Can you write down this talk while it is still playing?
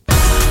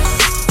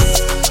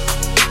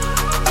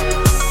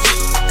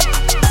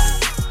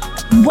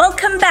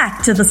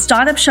back to the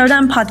Startup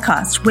Showdown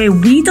podcast, where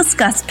we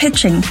discuss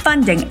pitching,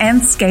 funding,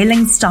 and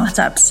scaling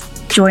startups.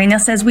 Join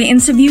us as we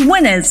interview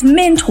winners,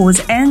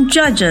 mentors, and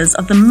judges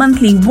of the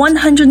monthly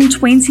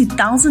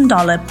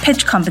 $120,000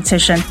 pitch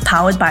competition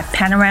powered by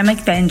Panoramic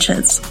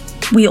Ventures.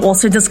 We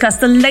also discuss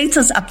the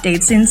latest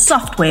updates in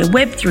software,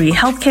 Web3,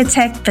 healthcare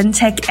tech,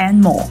 fintech,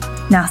 and more.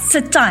 Now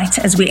sit tight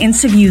as we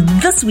interview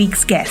this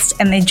week's guest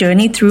and their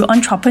journey through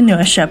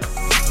entrepreneurship.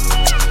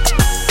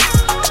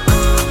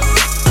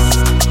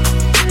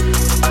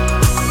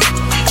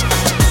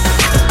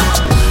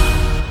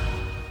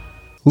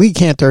 Lee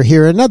Cantor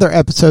here, another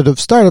episode of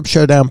Startup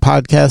Showdown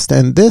podcast,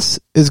 and this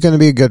is going to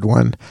be a good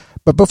one.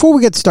 But before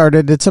we get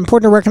started, it's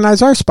important to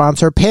recognize our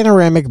sponsor,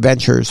 Panoramic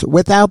Ventures.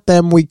 Without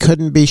them, we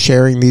couldn't be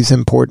sharing these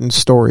important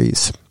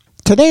stories.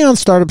 Today on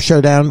Startup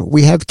Showdown,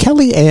 we have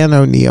Kelly Ann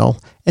O'Neill,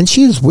 and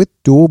she is with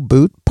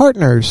Dualboot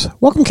Partners.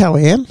 Welcome,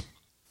 Kelly Ann.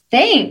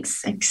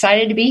 Thanks.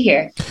 Excited to be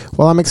here.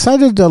 Well, I'm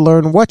excited to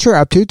learn what you're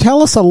up to.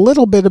 Tell us a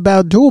little bit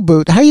about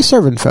Dualboot. How are you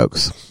serving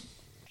folks?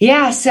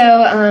 Yeah, so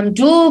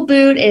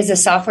Dualboot is a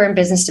software and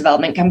business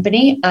development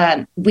company.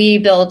 We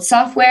build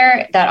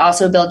software that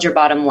also builds your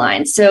bottom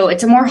line. So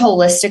it's a more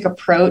holistic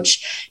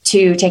approach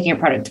to taking a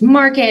product to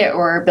market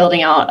or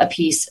building out a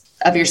piece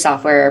of your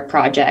software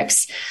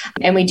projects.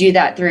 And we do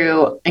that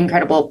through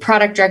incredible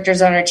product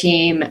directors on our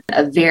team,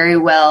 a very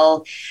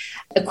well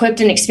equipped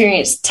and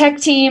experienced tech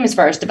team as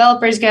far as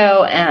developers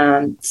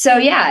go. So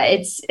yeah,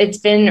 it's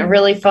been a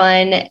really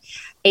fun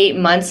 8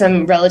 months.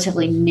 I'm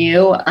relatively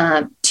new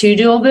to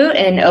Dualboot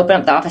and open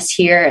up the office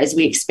here as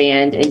we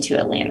expand into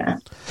Atlanta.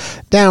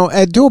 Now,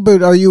 at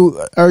Dualboot,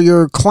 are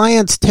your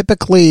clients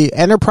typically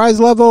enterprise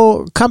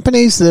level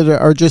companies that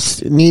are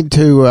just need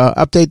to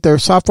update their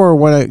software or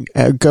want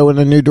to go in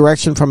a new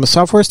direction from a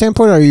software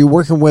standpoint? Or are you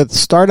working with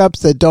startups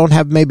that don't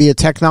have maybe a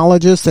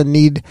technologist and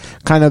need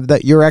kind of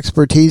your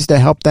expertise to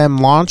help them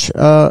launch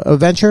a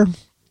venture?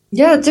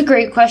 Yeah, that's a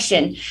great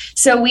question.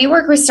 So we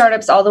work with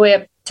startups all the way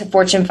up to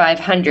Fortune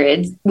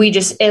 500.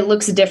 It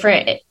looks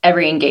different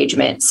every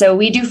engagement. So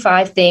we do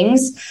 5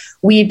 things.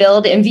 We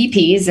build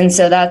MVPs. And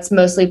so that's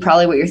mostly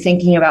probably what you're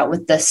thinking about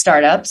with the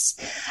startups.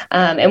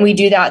 And we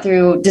do that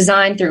through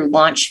design, through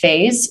launch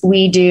phase.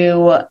 We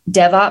do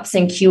DevOps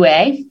and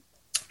QA.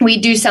 We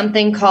do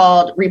something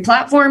called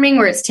replatforming,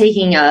 where it's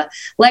taking a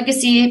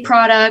legacy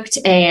product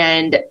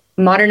and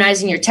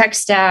modernizing your tech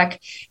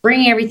stack,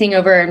 bringing everything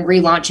over and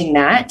relaunching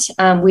that.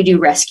 We do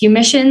rescue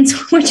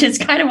missions, which is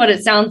kind of what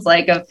it sounds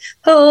like of,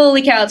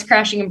 holy cow, it's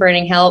crashing and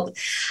burning, help.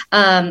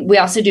 We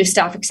also do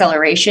staff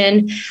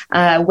acceleration,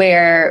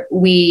 where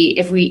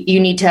you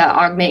need to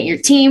augment your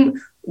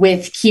team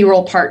with key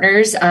role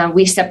partners.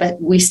 We step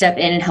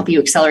in and help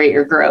you accelerate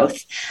your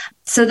growth.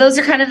 So those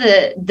are kind of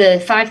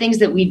the 5 things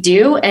that we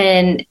do,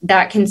 and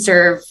that can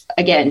serve,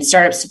 again,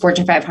 startups to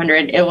Fortune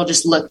 500. It will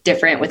just look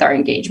different with our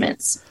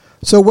engagements.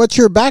 So what's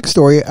your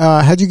backstory?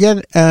 How'd you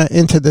get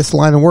into this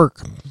line of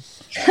work?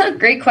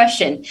 Great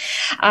question.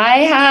 I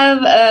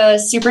have a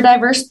super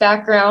diverse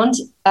background,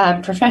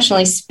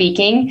 professionally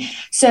speaking.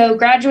 So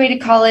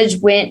graduated college,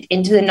 went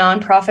into the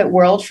nonprofit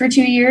world for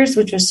 2 years,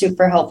 which was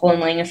super helpful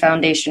in laying a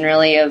foundation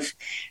really of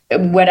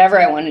whatever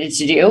I wanted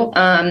to do.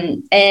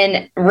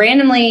 And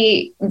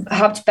randomly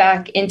hopped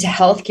back into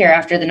healthcare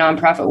after the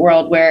nonprofit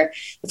world, where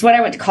it's what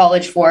I went to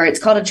college for. It's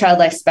called a child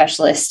life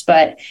specialist,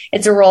 but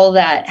it's a role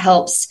that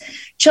helps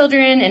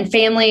children and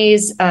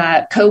families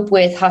cope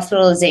with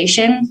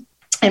hospitalization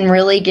and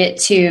really get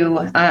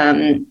to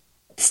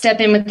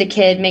step in with the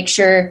kid, make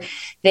sure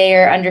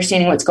they're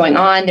understanding what's going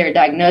on, their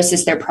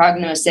diagnosis, their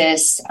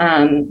prognosis,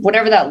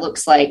 whatever that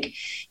looks like,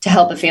 to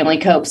help a family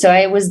cope. So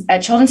I was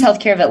at Children's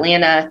Healthcare of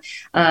Atlanta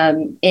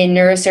in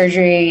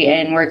neurosurgery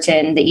and worked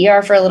in the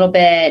ER for a little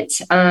bit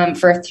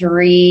for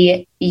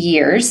 3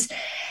 years.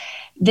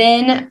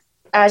 Then,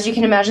 as you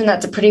can imagine,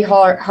 that's a pretty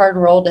hard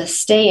role to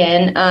stay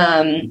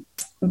in.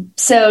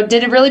 So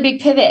did a really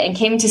big pivot and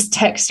came to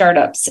tech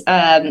startups.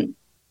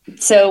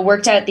 So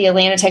worked at the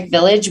Atlanta Tech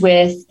Village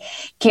with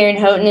Karen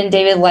Houghton and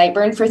David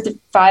Lightburn for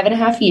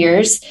 5.5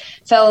 years.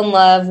 Fell in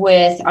love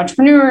with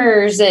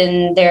entrepreneurs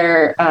and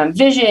their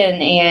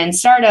vision and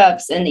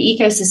startups and the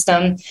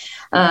ecosystem.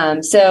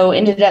 So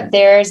ended up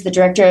there as the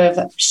director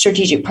of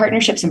strategic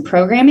partnerships and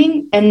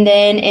programming. And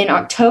then in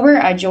October,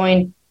 I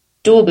joined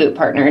Dualboot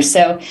Partners.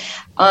 So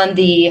on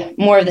the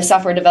more of the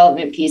software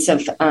development piece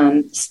of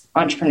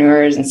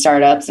entrepreneurs and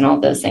startups and all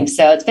those things.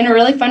 So it's been a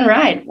really fun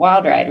ride,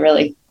 wild ride,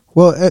 really.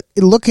 Well,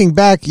 looking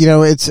back,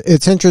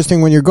 it's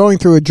interesting when you're going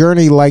through a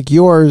journey like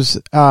yours,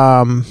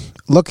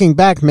 looking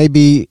back,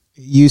 maybe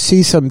you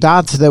see some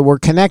dots that were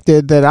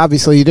connected that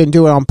obviously you didn't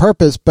do it on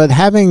purpose, but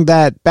having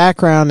that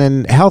background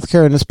in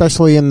healthcare and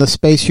especially in the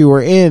space you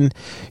were in,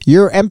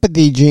 your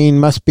empathy gene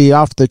must be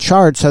off the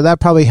chart. So that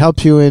probably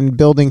helps you in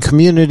building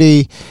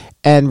community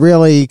and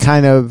really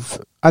kind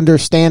of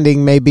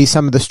understanding maybe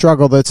some of the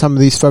struggle that some of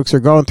these folks are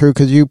going through,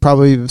 because you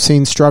probably have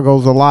seen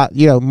struggles a lot,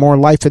 more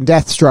life and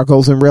death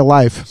struggles in real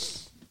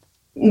life.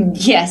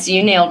 Yes,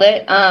 you nailed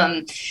it.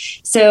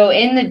 So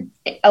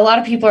a lot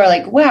of people are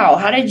like, wow,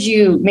 how did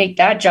you make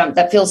that jump?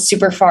 That feels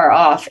super far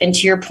off. And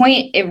to your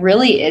point, it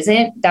really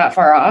isn't that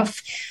far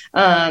off.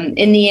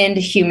 In the end,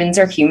 humans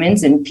are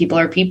humans and people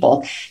are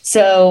people.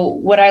 So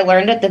what I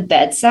learned at the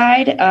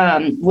bedside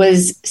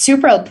was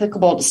super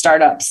applicable to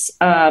startups,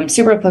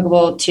 super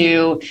applicable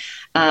to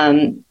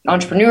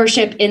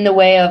entrepreneurship in the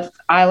way of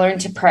I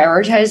learned to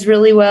prioritize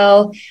really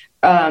well.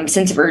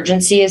 Sense of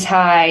urgency is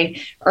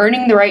high,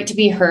 earning the right to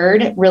be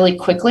heard really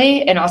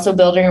quickly, and also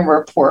building a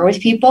rapport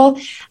with people.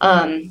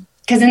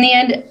 Because in the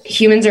end,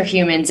 humans are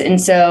humans.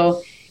 And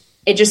so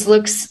it just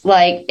looks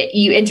like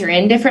you enter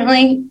in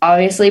differently,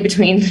 obviously,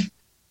 between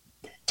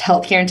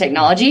healthcare and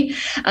technology,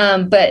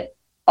 but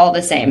all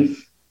the same.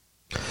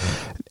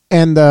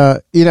 And,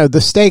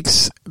 the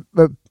stakes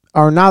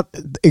are not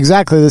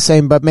exactly the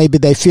same, but maybe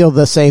they feel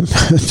the same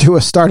to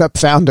a startup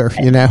founder,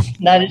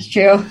 That is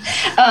true.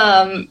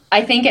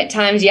 I think at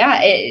times,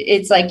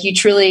 it's like you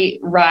truly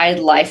ride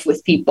life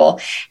with people.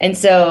 And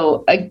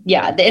so,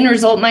 the end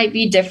result might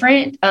be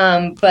different,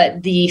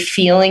 but the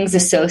feelings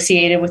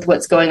associated with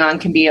what's going on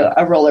can be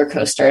a roller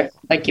coaster,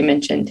 like you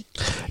mentioned.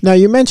 Now,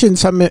 you mentioned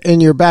something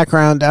in your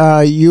background.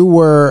 You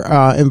were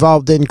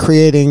involved in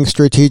creating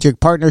strategic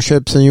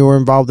partnerships, and you were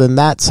involved in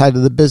that side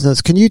of the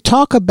business. Can you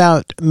talk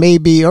about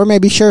maybe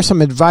share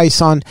some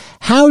advice on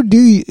how do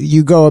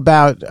you go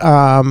about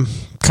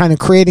kind of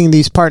creating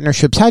these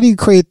partnerships? How do you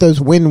create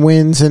those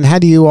win-wins, and how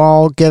do you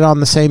all get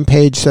on the same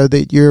page so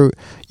that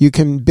you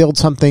can build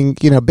something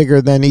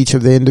bigger than each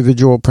of the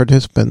individual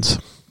participants?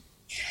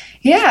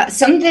 Yeah,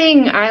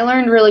 something I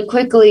learned really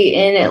quickly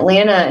in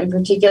Atlanta in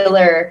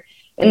particular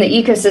in the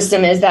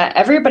ecosystem is that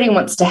everybody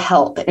wants to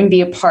help and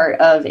be a part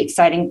of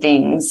exciting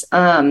things.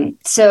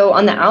 So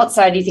on the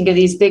outside, you think of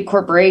these big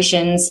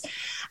corporations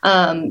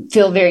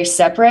feel very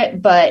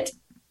separate, but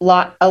a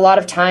lot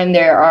of time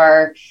there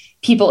are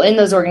people in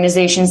those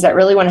organizations that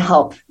really want to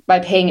help by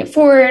paying it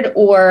forward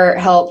or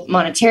help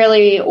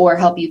monetarily or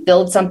help you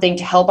build something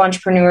to help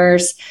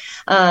entrepreneurs.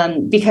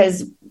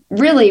 Because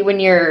really when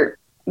you're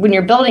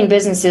building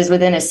businesses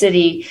within a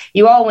city,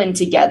 you all win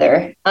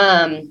together.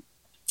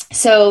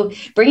 So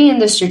bringing in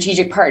the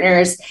strategic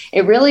partners,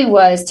 it really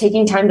was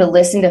taking time to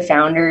listen to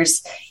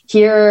founders,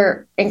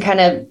 hear and kind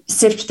of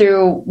sift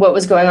through what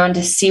was going on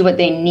to see what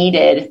they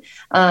needed.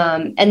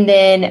 And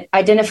then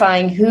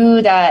identifying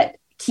who that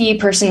key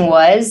person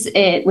was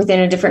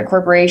within a different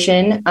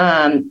corporation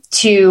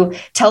to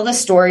tell the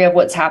story of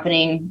what's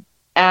happening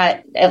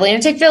at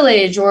Atlanta Tech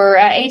Village or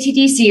at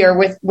ATDC or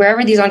with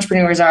wherever these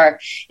entrepreneurs are,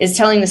 is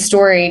telling the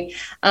story.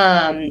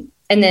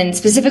 And then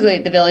specifically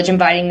at the Village,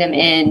 inviting them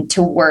in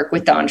to work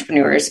with the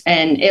entrepreneurs.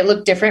 And it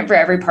looked different for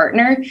every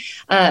partner.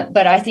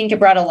 But I think it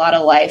brought a lot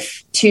of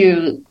life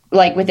to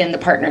like within the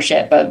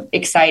partnership of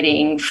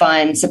exciting,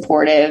 fun,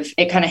 supportive.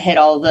 It kind of hit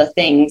all the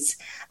things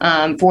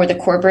for the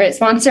corporate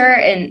sponsor,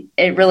 and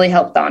it really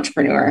helped the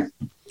entrepreneur.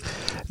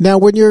 Now,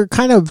 when you're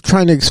kind of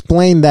trying to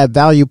explain that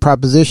value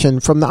proposition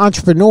from the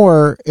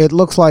entrepreneur, it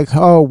looks like,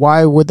 oh,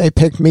 why would they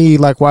pick me?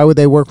 Like, why would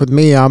they work with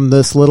me? I'm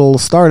this little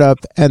startup.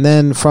 And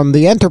then from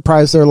the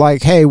enterprise, they're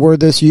like, hey, we're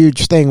this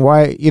huge thing.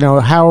 Why,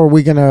 how are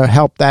we going to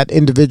help that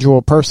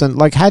individual person?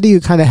 Like, how do you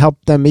kind of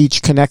help them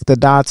each connect the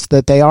dots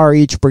that they are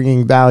each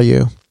bringing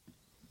value?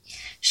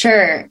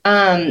 Sure.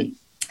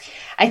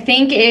 I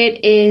think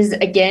it is,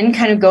 again,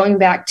 kind of going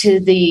back to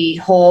the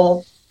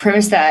whole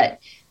premise that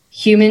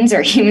humans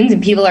are humans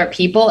and people are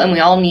people, and we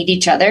all need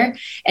each other.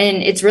 And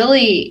it's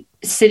really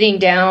sitting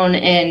down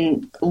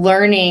and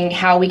learning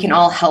how we can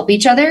all help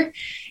each other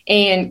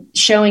and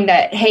showing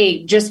that,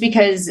 hey, just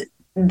because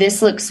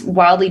this looks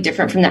wildly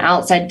different from the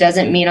outside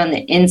doesn't mean on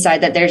the inside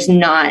that there's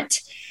not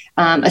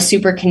a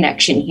super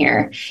connection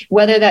here,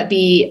 whether that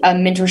be a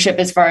mentorship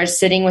as far as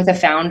sitting with a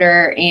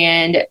founder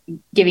and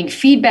giving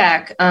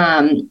feedback,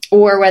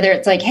 or whether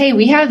it's like, hey,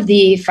 we have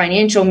the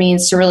financial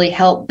means to really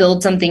help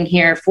build something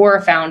here for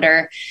a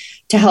founder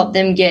to help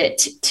them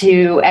get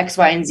to X,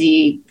 Y, and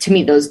Z to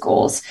meet those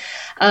goals.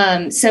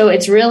 So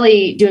it's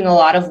really doing a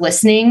lot of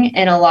listening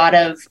and a lot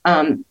of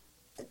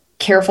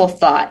careful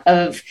thought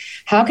of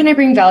how can I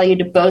bring value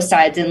to both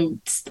sides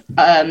and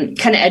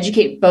kind of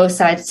educate both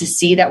sides to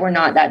see that we're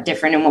not that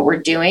different in what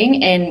we're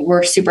doing and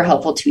we're super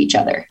helpful to each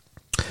other.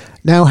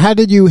 Now, how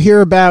did you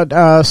hear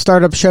about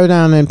Startup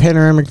Showdown and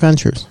Panoramic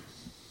Ventures?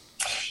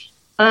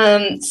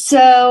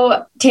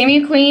 So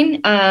Tammy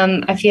Queen,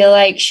 I feel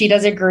like she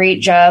does a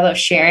great job of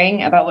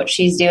sharing about what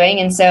she's doing.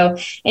 And so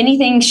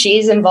anything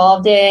she's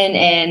involved in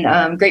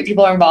and great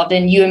people are involved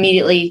in, you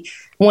immediately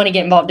want to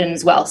get involved in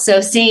as well. So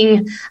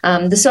seeing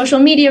the social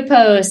media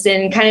posts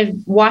and kind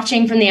of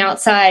watching from the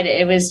outside,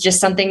 it was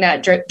just something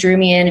that drew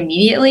me in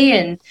immediately.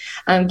 And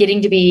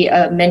getting to be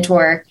a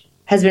mentor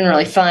has been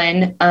really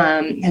fun,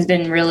 has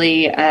been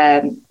really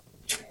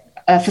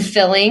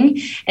fulfilling.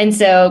 And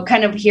so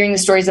kind of hearing the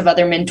stories of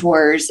other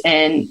mentors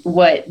and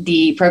what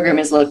the program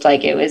has looked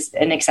like, it was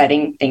an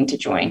exciting thing to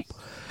join.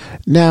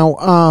 Now,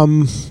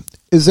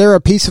 is there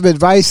a piece of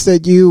advice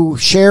that you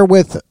share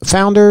with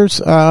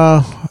founders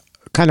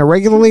kind of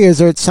regularly?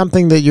 Is it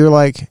something that you're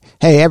like,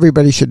 hey,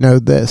 everybody should know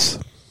this?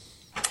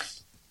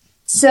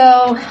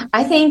 So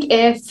I think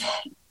if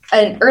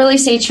an early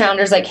stage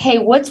founder is like, hey,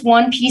 what's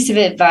one piece of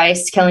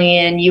advice,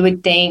 Kellyanne, you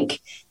would think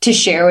to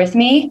share with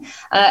me?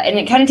 And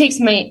it kind of takes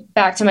me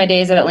back to my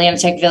days at Atlanta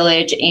Tech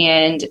Village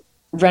and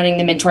running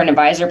the mentor and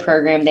advisor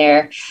program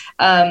there.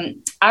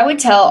 I would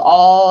tell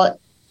all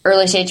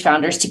early stage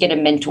founders to get a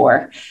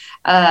mentor,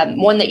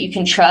 one that you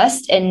can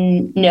trust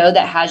and know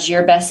that has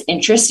your best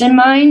interest in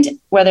mind,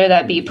 whether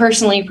that be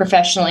personally,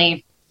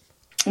 professionally,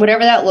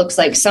 whatever that looks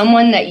like,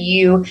 someone that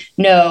you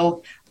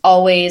know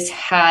always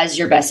has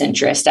your best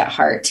interest at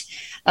heart.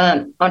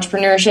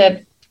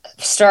 Entrepreneurship,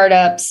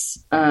 startups,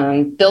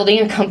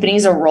 building a company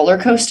is a roller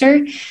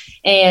coaster.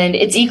 And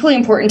it's equally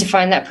important to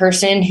find that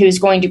person who's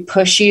going to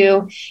push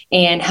you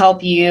and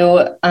help you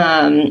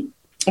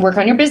work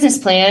on your business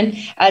plan,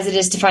 as it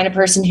is to find a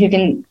person who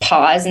can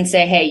pause and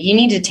say, hey, you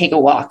need to take a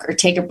walk or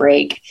take a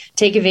break,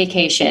 take a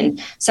vacation,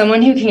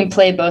 someone who can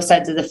play both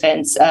sides of the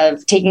fence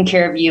of taking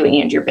care of you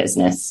and your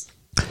business.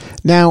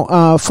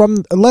 Now,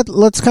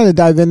 let's kind of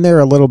dive in there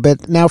a little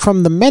bit. Now,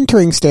 from the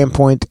mentoring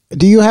standpoint,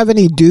 do you have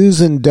any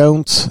do's and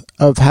don'ts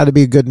of how to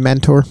be a good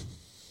mentor?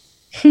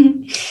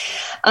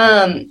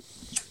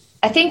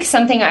 I think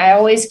something I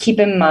always keep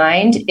in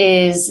mind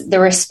is the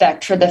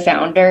respect for the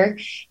founder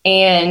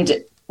and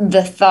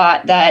the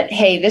thought that,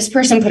 hey, this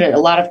person put a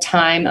lot of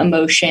time,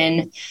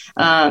 emotion,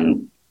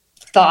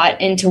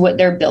 thought into what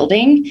they're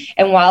building.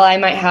 And while I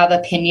might have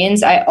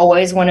opinions, I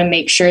always want to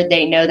make sure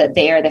they know that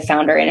they are the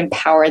founder and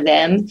empower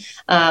them.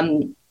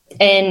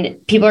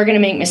 And people are going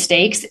to make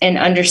mistakes, and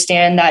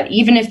understand that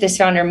even if this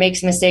founder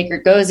makes a mistake or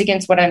goes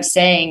against what I'm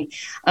saying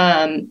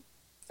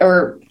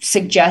or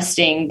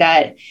suggesting,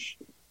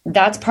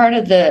 that's part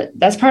of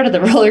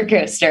the roller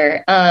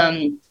coaster.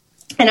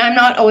 And I'm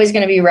not always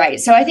going to be right.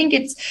 So I think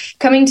it's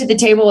coming to the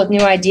table with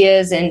new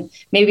ideas and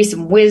maybe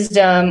some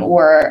wisdom,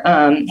 or,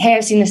 hey,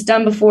 I've seen this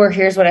done before.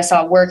 Here's what I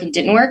saw work and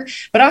didn't work.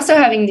 But also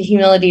having the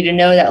humility to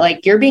know that,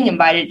 like, you're being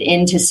invited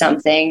into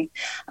something,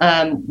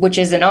 which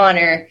is an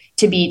honor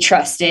to be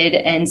trusted.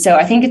 And so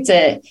I think it's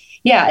a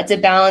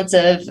balance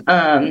of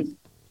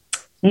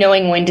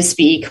knowing when to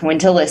speak, when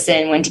to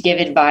listen, when to give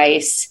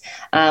advice,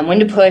 when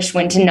to push,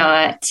 when to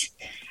not.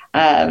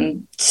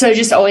 So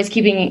just always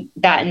keeping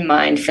that in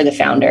mind for the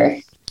founder.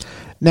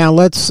 Now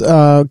let's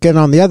get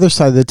on the other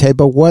side of the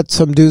table. What's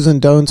some do's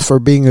and don'ts for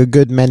being a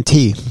good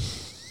mentee?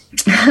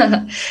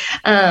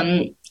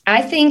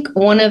 I think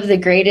one of the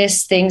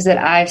greatest things that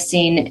I've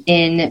seen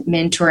in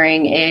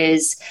mentoring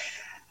is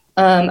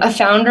a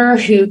founder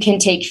who can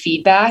take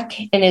feedback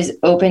and is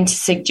open to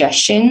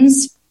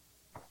suggestions.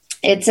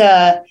 It's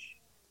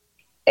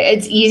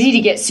easy to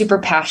get super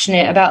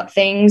passionate about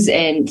things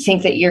and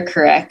think that you're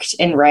correct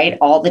and right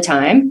all the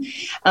time.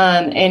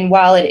 And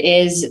while it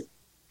is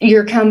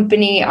your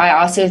company,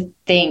 I also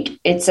think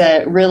it's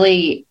a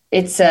really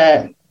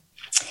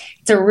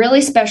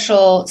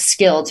special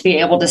skill to be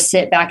able to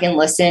sit back and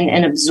listen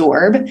and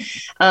absorb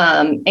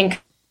and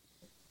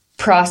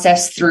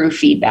process through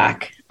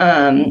feedback.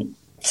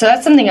 So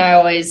that's something I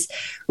always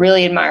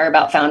really admire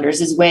about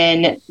founders, is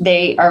when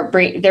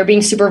they're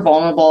being super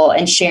vulnerable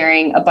and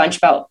sharing a bunch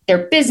about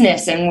their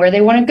business and where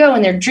they want to go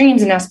and their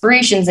dreams and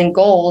aspirations and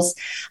goals,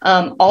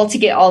 all to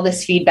get all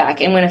this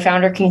feedback. And when a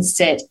founder can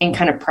sit and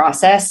kind of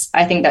process,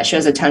 I think that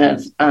shows a ton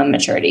of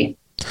maturity.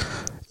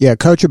 Yeah,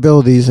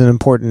 coachability is an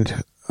important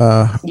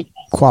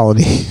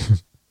quality.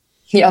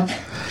 Yep.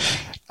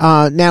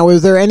 Now,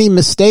 is there any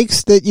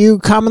mistakes that you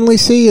commonly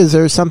see? Is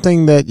there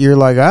something that you're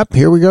like,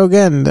 here we go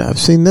again? I've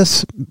seen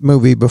this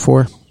movie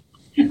before.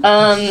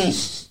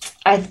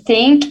 I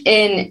think,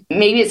 and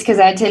maybe it's because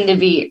I tend to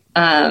be,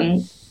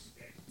 I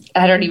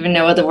don't even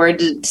know what the word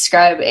to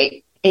describe,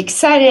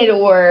 excited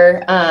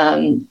or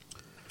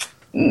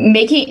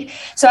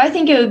so I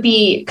think it would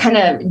be kind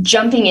of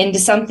jumping into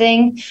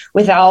something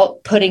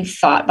without putting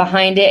thought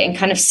behind it and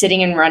kind of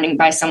sitting and running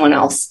by someone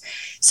else.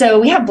 So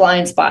we have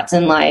blind spots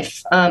in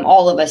life.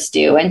 All of us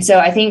do. And so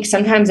I think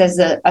sometimes as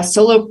a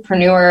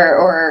solopreneur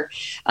or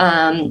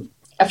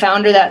a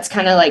founder that's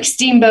kind of like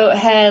steamboat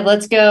head,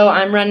 let's go,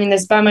 I'm running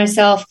this by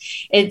myself.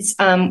 It's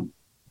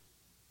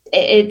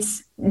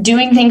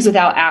doing things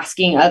without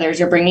asking others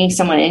or bringing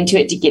someone into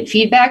it to get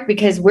feedback,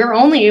 because we're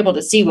only able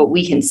to see what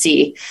we can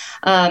see.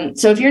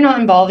 So if you're not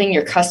involving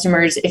your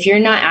customers, if you're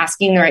not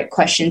asking the right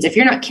questions, if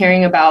you're not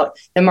caring about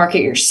the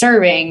market you're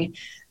serving,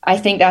 I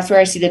think that's where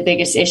I see the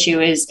biggest issue,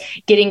 is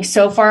getting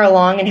so far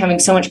along and having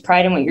so much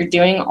pride in what you're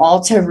doing,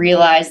 all to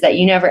realize that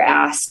you never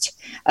asked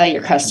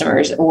your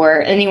customers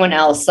or anyone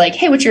else, like,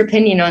 hey, what's your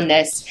opinion on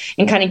this?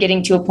 And kind of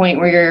getting to a point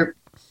where you're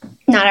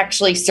not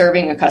actually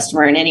serving a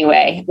customer in any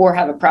way or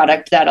have a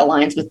product that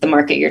aligns with the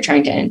market you're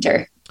trying to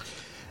enter.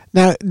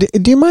 Now,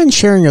 do you mind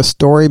sharing a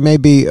story?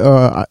 Maybe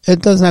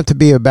it doesn't have to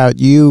be about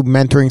you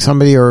mentoring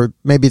somebody, or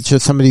maybe it's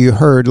just somebody you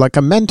heard, like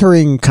a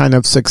mentoring kind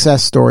of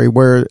success story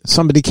where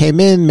somebody came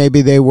in,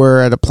 maybe they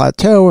were at a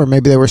plateau or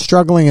maybe they were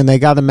struggling and they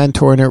got a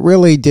mentor and it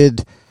really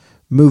did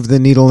move the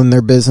needle in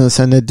their business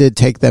and it did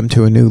take them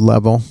to a new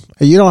level?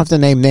 You don't have to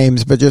name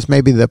names, but just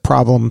maybe the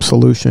problem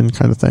solution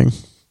kind of thing.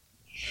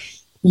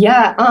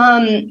 Yeah.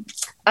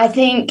 I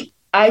think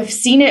I've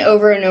seen it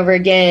over and over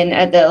again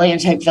at the Atlanta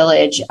Tech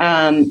Village.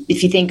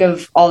 If you think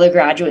of all the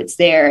graduates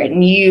there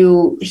and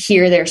you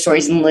hear their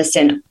stories and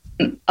listen,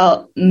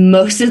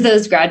 most of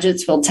those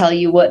graduates will tell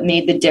you what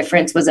made the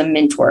difference was a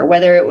mentor,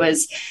 whether it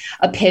was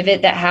a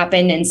pivot that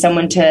happened and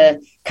someone to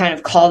kind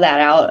of call that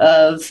out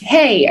of,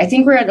 hey, I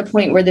think we're at the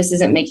point where this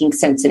isn't making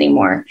sense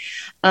anymore.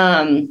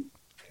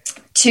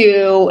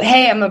 To,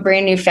 hey, I'm a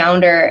brand new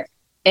founder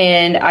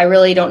and I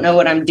really don't know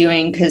what I'm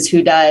doing because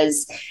who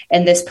does?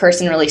 And this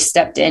person really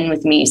stepped in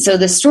with me. So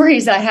the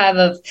stories I have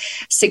of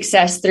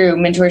success through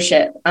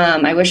mentorship,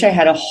 I wish I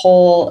had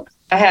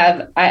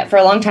for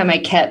a long time, I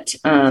kept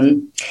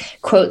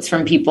quotes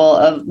from people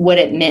of what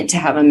it meant to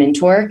have a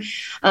mentor.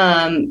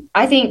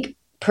 I think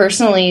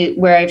personally,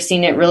 where I've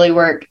seen it really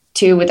work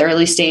too with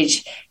early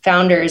stage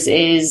founders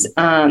is,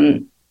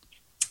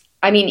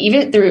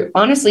 even through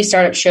honestly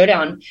Startup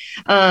Showdown,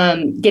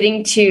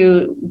 getting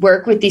to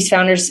work with these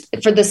founders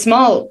for the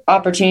small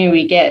opportunity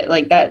we get,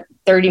 like that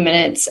 30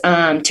 minutes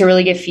to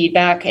really give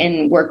feedback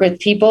and work with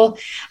people.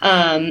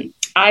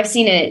 I've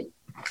seen it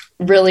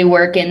really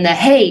work in the,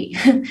 hey,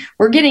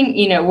 we're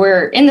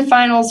in the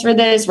finals for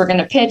this, we're going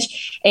to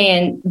pitch,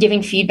 and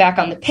giving feedback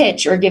on the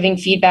pitch or giving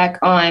feedback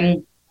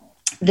on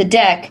the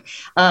deck,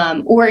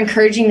 or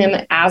encouraging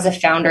them as a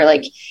founder,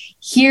 like,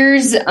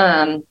 here's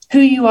who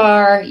you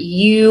are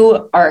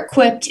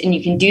equipped and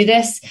you can do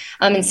this,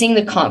 and seeing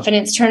the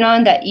confidence turn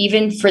on that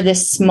even for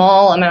this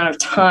small amount of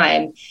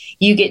time,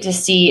 you get to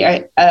see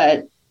a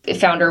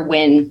founder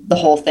win the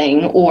whole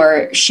thing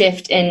or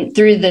shift. And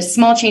through the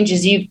small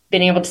changes you've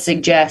been able to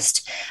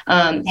suggest,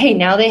 hey,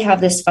 now they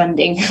have this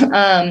funding.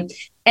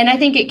 And I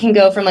think it can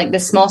go from like the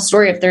small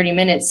story of 30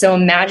 minutes. So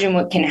imagine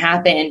what can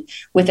happen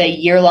with a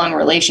year-long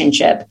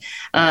relationship.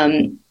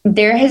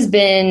 There has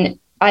been,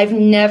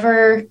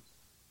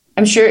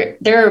 I'm sure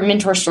there are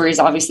mentor stories,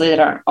 obviously, that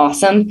aren't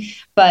awesome,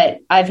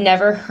 but I've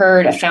never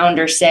heard a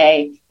founder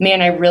say,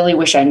 man, I really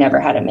wish I never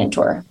had a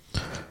mentor.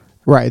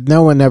 Right.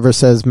 No one ever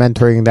says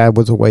mentoring, that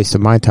was a waste of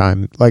my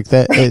time. Like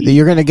that,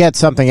 you're going to get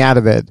something out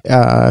of it,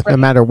 right, no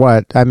matter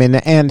what. I mean,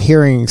 and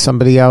hearing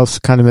somebody else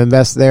kind of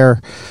invest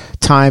their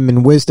time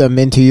and wisdom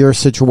into your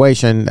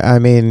situation. I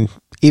mean,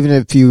 even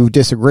if you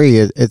disagree,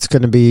 it's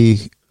going to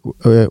be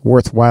a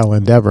worthwhile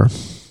endeavor.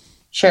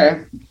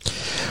 Sure.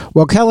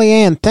 Well,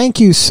 Kellyanne, thank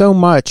you so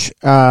much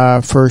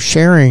for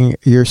sharing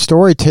your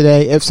story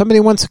today. If somebody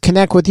wants to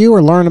connect with you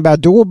or learn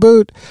about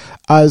Dualboot,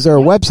 is there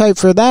a website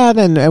for that?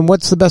 And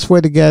what's the best way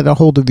to get a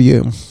hold of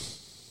you?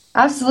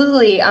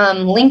 Absolutely.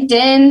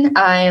 LinkedIn.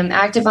 I am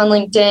active on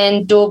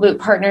LinkedIn. Dualboot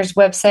Partners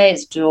website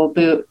is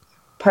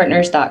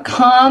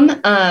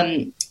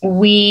dualbootpartners.com.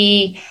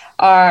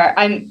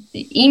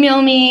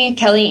 Email me,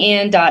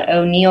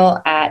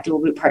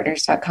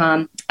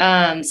 kellyanne.o'neill@dualbootpartners.com.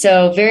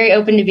 So very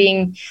open to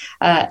being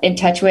in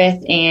touch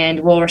with,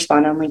 and we'll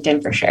respond on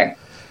LinkedIn for sure.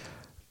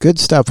 Good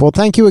stuff. Well,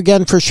 thank you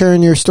again for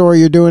sharing your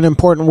story. You're doing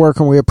important work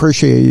and we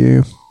appreciate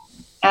you.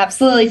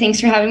 Absolutely. Thanks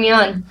for having me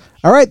on.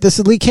 All right. This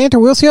is Lee Cantor.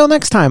 We'll see you all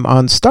next time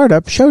on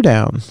Startup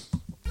Showdown.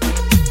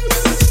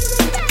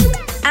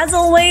 As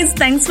always,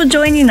 thanks for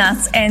joining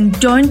us, and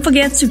don't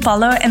forget to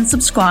follow and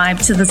subscribe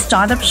to the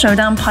Startup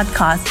Showdown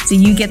podcast so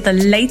you get the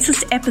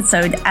latest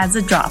episode as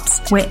it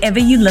drops wherever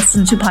you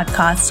listen to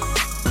podcasts.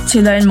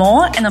 To learn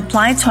more and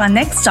apply to our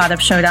next Startup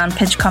Showdown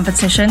pitch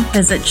competition,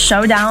 visit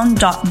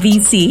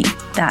showdown.vc.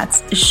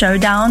 That's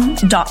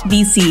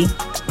showdown.vc.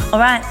 All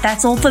right,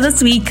 that's all for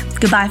this week.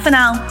 Goodbye for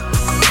now.